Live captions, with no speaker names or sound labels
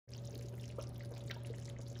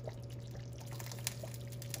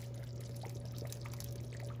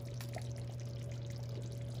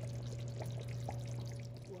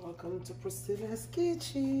Welcome to Priscilla's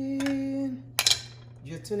Kitchen.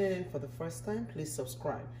 You're tuning in for the first time, please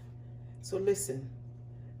subscribe. So listen,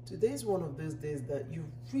 today's one of those days that you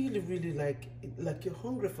really like you're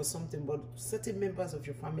hungry for something, but certain members of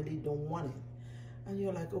your family don't want it. And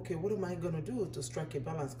you're like, okay, what am I gonna do to strike a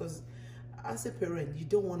balance? Because as a parent, you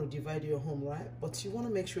don't want to divide your home, right? But you want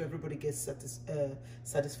to make sure everybody gets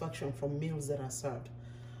satisfaction from meals that are served.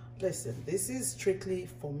 Listen, this is strictly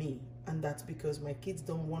for me, and that's because my kids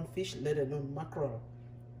don't want fish, let alone mackerel.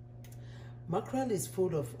 Mackerel is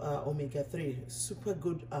full of omega-3, super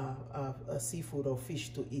good seafood or fish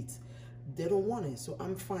to eat. They don't want it, so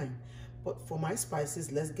I'm fine. But for my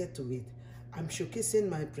spices, let's get to it. I'm showcasing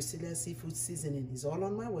my Priscilla seafood seasoning. It's all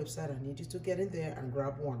on my website. I need you to get in there and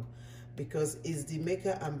grab one, because it's the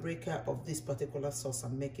maker and breaker of this particular sauce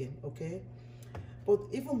I'm making, okay? But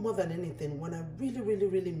even more than anything, when I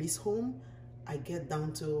really miss home, I get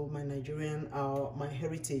down to my Nigerian, my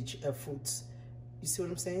heritage foods. You see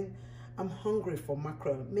what I'm saying? I'm hungry for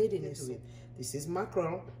mackerel made in Italy. This is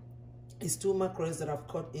mackerel. It's 2 mackerels that I've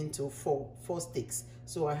cut into four sticks.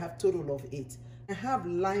 So I have total of 8. I have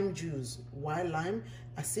lime juice. Why lime?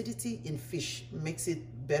 Acidity in fish makes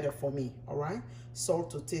it better for me, all right?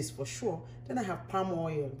 Salt to taste for sure. Then I have palm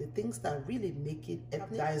oil, the things that really make it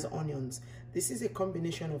diced onions. This is a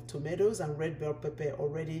combination of tomatoes and red bell pepper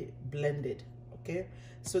already blended, okay?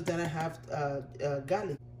 So then I have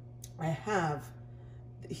garlic. I have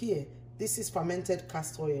here, this is fermented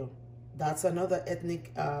castor oil. That's another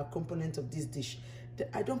ethnic component of this dish.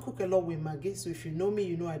 I don't cook a lot with Maggi, so if you know me,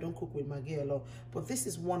 you know I don't cook with Maggi a lot. But this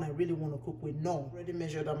is one I really want to cook with. No, already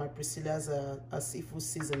measured on my Priscilla's seafood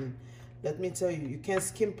seasoning. Let me tell you, you can't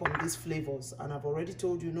skimp on these flavors. And I've already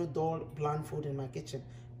told you, no dull, bland food in my kitchen.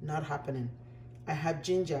 Not happening. I have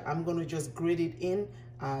ginger. I'm going to just grate it in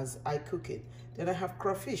as I cook it. Then I have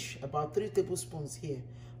crawfish, about 3 tablespoons here.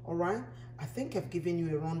 All right? I think I've given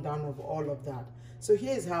you a rundown of all of that. So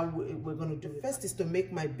here's how we're going to do it. First is to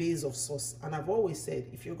make my base of sauce. And I've always said,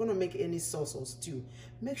 if you're going to make any sauce or stew,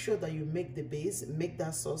 make sure that you make the base, make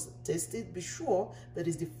that sauce, taste it, be sure that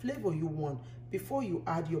it's the flavor you want before you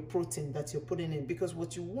add your protein that you're putting in. Because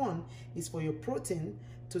what you want is for your protein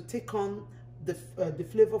to take on the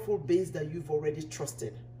flavorful base that you've already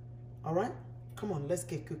trusted. All right? Come on, let's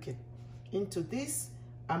get cooking. Into this,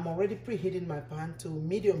 I'm already preheating my pan to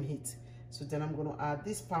medium heat. So then I'm going to add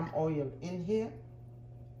this palm oil in here.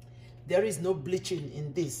 There is no bleaching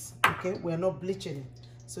in this, okay? We're not bleaching it.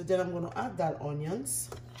 So then I'm going to add that onions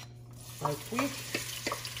right quick.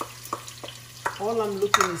 All I'm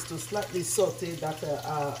looking is to slightly saute that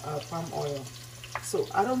palm oil. So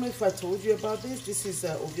I don't know if I told you about this. This is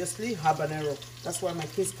obviously habanero. That's why my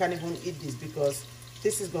kids can't even eat this, because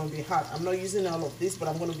this is going to be hot. I'm not using all of this, but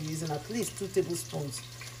I'm going to be using at least 2 tablespoons.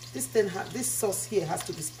 This sauce here has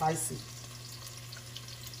to be spicy.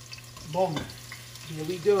 Boom. Here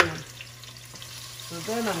we go. So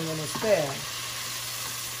then I'm going to stir.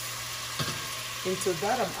 Into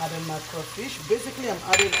that, I'm adding my crawfish. Basically, I'm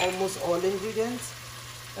adding almost all ingredients.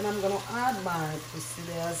 And I'm going to add my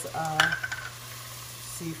Priscilla's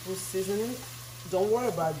seafood seasoning. Don't worry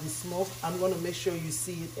about the smoke. I'm going to make sure you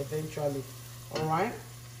see it eventually. All right.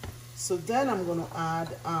 So then I'm going to add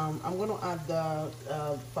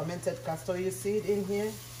the fermented castor oil seed in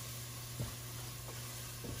here.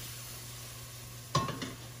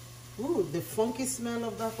 Ooh, the funky smell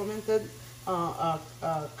of that fermented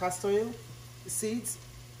castor oil seeds,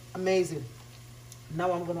 amazing.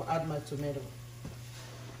 Now I'm going to add my tomato.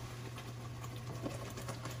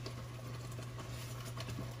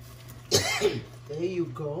 There you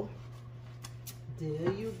go.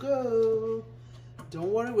 There you go.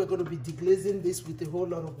 Don't worry, we're going to be deglazing this with a whole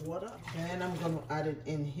lot of water. And I'm going to add it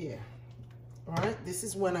in here. All right, this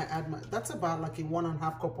is when I add that's about like a 1.5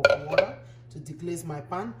 cup of water to deglaze my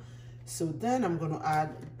pan. So then I'm going to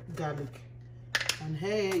add garlic. And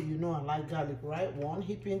hey, you know I like garlic, right? 1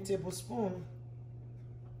 heaping tablespoon.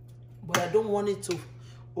 But I don't want it to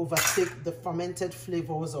overtake the fermented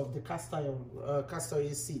flavors of the castor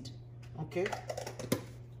oil seed. Okay?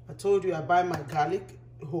 I told you I buy my garlic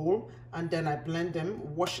whole, and then I blend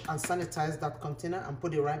them, wash and sanitize that container and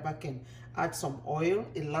put it right back in. Add some oil.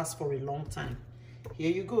 It lasts for a long time.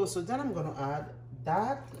 Here you go. So then I'm going to add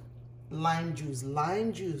that lime juice,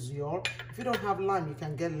 y'all. If you don't have lime, you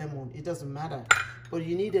can get lemon. It doesn't matter, but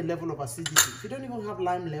you need a level of acidity. If you don't even have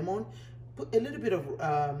lime, lemon, put a little bit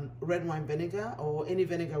of red wine vinegar, or any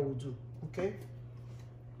vinegar will do. Okay,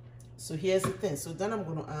 so here's the thing. So then I'm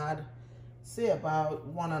going to add, say,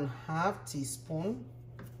 about 1.5 teaspoon.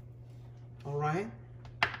 All right,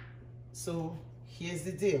 so here's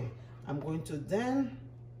the deal. I'm going to then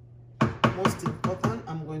most important,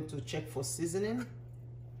 I'm going to check for seasoning.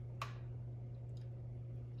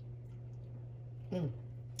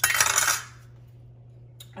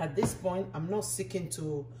 At this point, I'm not seeking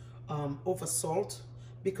to over salt,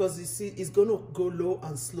 because you see it's going to go low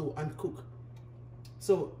and slow and cook.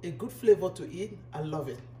 So a good flavor to eat, I love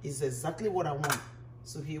it. It's exactly what I want.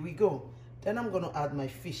 So here we go. Then I'm going to add my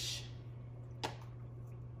fish.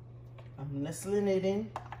 I'm nestling it in.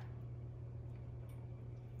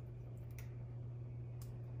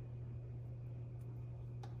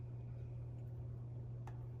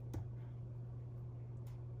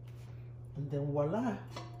 And then voila,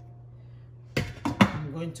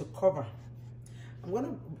 I'm going to cover. I'm going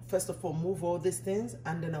to first of all move all these things,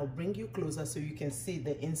 and then I'll bring you closer so you can see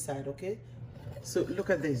the inside, okay? So look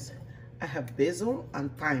at this. I have basil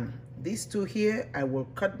and thyme. These two here, I will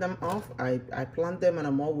cut them off. I plant them, and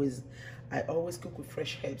I always cook with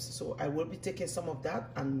fresh herbs. So I will be taking some of that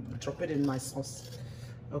and drop it in my sauce.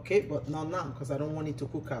 Okay, but not now, because I don't want it to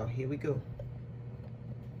cook out. Here we go.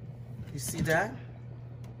 You see that?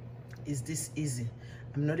 Is this easy?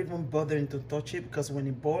 I'm not even bothering to touch it, because when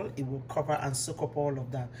it boils, it will cover and soak up all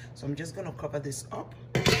of that. So I'm just going to cover this up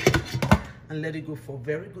and let it go for a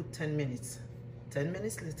very good 10 minutes. 10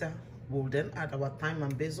 minutes later, we'll then add our thyme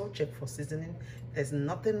and basil, check for seasoning. There's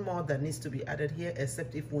nothing more that needs to be added here,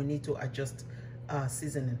 except if we need to adjust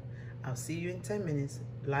seasoning. I'll see you in 10 minutes.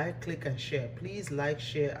 Like, click, and share. Please like,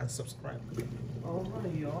 share, and subscribe. All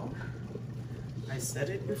right, y'all. I said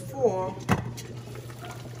it before.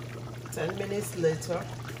 10 minutes later,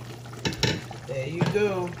 there you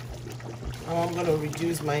go. Now I'm going to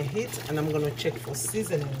reduce my heat, and I'm going to check for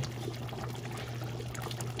seasoning.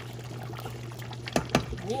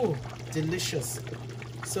 Ooh, delicious.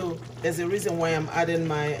 So there's a reason why I'm adding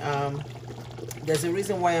my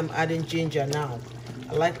ginger now.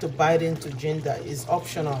 I like to bite into ginger. It's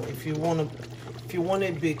optional. If you want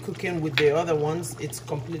to be cooking with the other ones, it's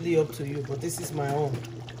completely up to you, but this is my own.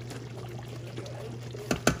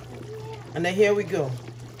 And then here we go.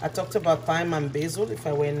 I talked about thyme and basil. If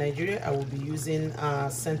I were in Nigeria, I would be using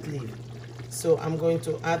scent leaf. So I'm going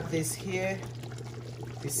to add this here.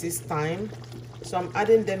 This is thyme. So I'm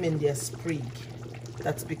adding them in their sprig.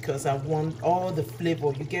 That's because I want all the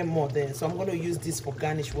flavor. You get more there. So I'm going to use this for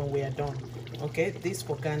garnish when we are done. Okay, this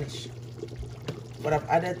for garnish. But I've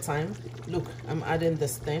added thyme. Look, I'm adding the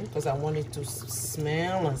stem because I want it to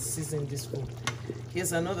smell and season this food.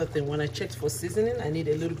 Here's another thing. When I checked for seasoning, I need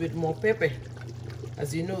a little bit more pepper.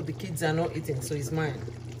 As you know, the kids are not eating, so it's mine.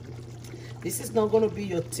 This is not going to be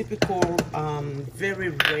your typical very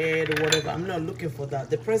red or whatever. I'm not looking for that.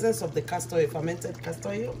 The presence of the castor oil, fermented castor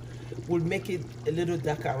oil, will make it a little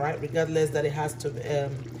darker, right? Regardless that it has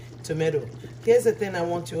tomato. Here's the thing I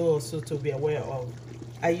want you also to be aware of.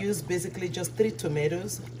 I use basically just 3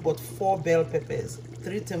 tomatoes, but 4 bell peppers.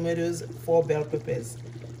 3 tomatoes, 4 bell peppers.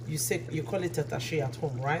 You call it tatashe at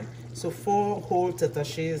home, right? So 4 whole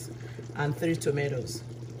tatashes and 3 tomatoes.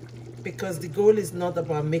 Because the goal is not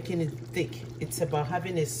about making it thick. It's about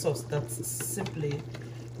having a sauce that simply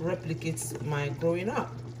replicates my growing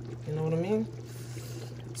up. You know what I mean?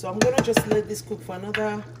 So I'm gonna just let this cook for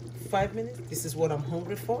another 5 minutes. This is what I'm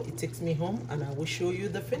hungry for. It takes me home, and I will show you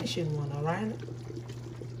the finishing one, all right?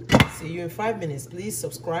 See you in 5 minutes. Please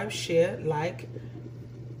subscribe, share, like.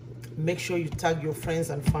 Make sure you tag your friends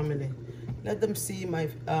and family. Let them see my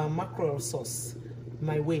mackerel sauce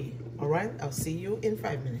my way. All right, I'll see you in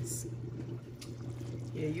 5 minutes.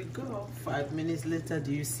 Here you go. 5 minutes later,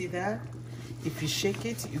 do you see that? If you shake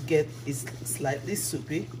it, you get it's slightly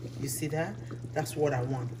soupy. You see that? That's what I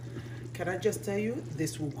want. Can I just tell you,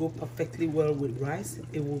 this will go perfectly well with rice.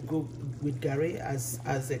 It will go with gari as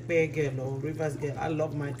a Bear girl or Rivers girl. I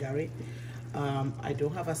love my gari. I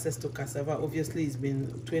don't have access to cassava. Obviously, it's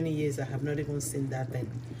been 20 years. I have not even seen that thing.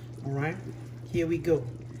 All right, here we go.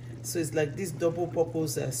 So it's like this double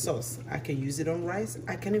purpose sauce. I can use it on rice.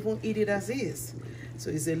 I can even eat it as is.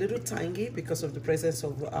 So it's a little tangy because of the presence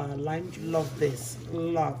of lime. Love this.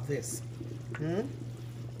 Love this. Let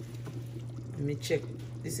me check.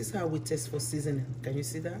 This is how we taste for seasoning. Can you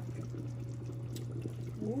see that?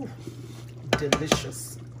 Ooh,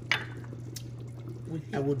 delicious.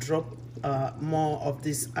 I will drop more of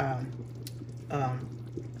this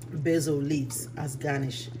basil leaves as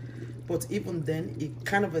garnish. But even then, it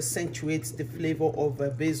kind of accentuates the flavor of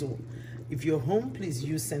basil. If you're home, please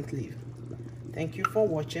use scent leaf. Thank you for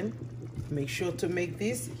watching. Make sure to make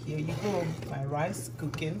this. Here you go. My rice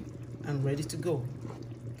cooking and ready to go.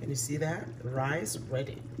 Can you see that? Rice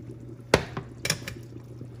ready.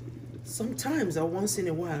 sometimes or once in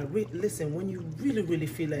a while, listen, when you really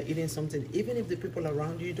feel like eating something, even if the people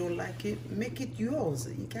around you don't like it, make it yours.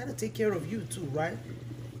 You gotta take care of you too, right?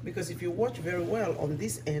 Because if you watch very well on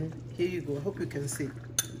this end, here you go, I hope you can see.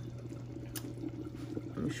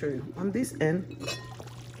 Let me show you. On this end,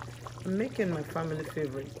 I'm making my family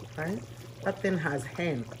favorite, right? That thing has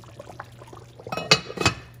ham.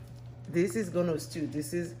 This is gonna stew.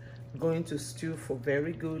 This is going to stew for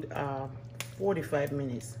very good 45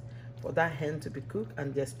 minutes for that hen to be cooked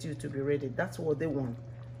and their stew to be ready. That's what they want.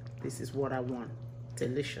 This is what I want.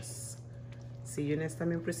 Delicious. See you next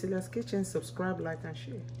time in Priscilla's Kitchen. Subscribe, like, and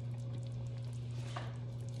share.